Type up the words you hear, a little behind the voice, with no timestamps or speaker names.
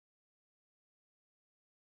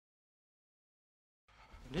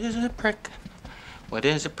What is a prick? What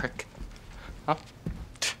is a prick? Huh?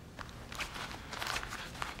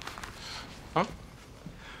 Huh?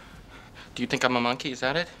 Do you think I'm a monkey? Is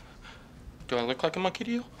that it? Do I look like a monkey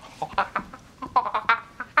to you?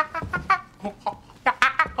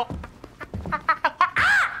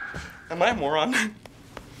 Am I a moron? Am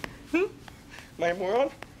I a moron?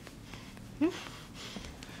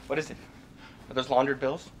 What is it? Are those laundered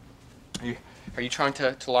bills? Are you trying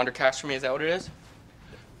to launder cash for me? Is that what it is?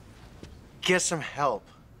 Get some help,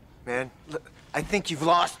 man. I think you've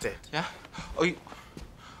lost it. Yeah? Oh, you...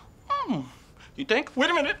 You think? Wait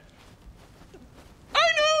a minute. I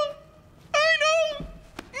know!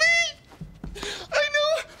 Me! I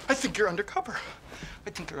know! I think you're undercover.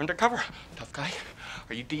 Tough guy.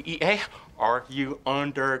 Are you DEA? Are you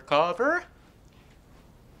undercover?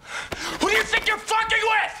 Who do you think you're fucking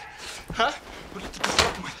with? Huh? Who do you think you're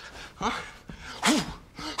fucking with? Huh?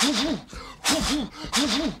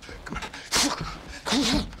 Come on.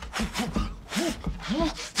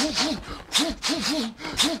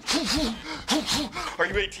 Are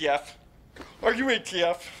you ATF? Are you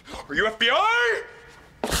ATF? Are you FBI?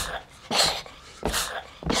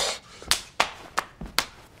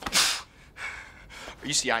 Are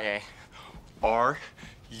you CIA? Are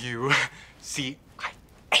you CIA?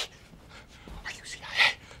 Are you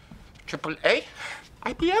CIA? Triple A?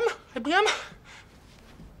 IBM? IBM?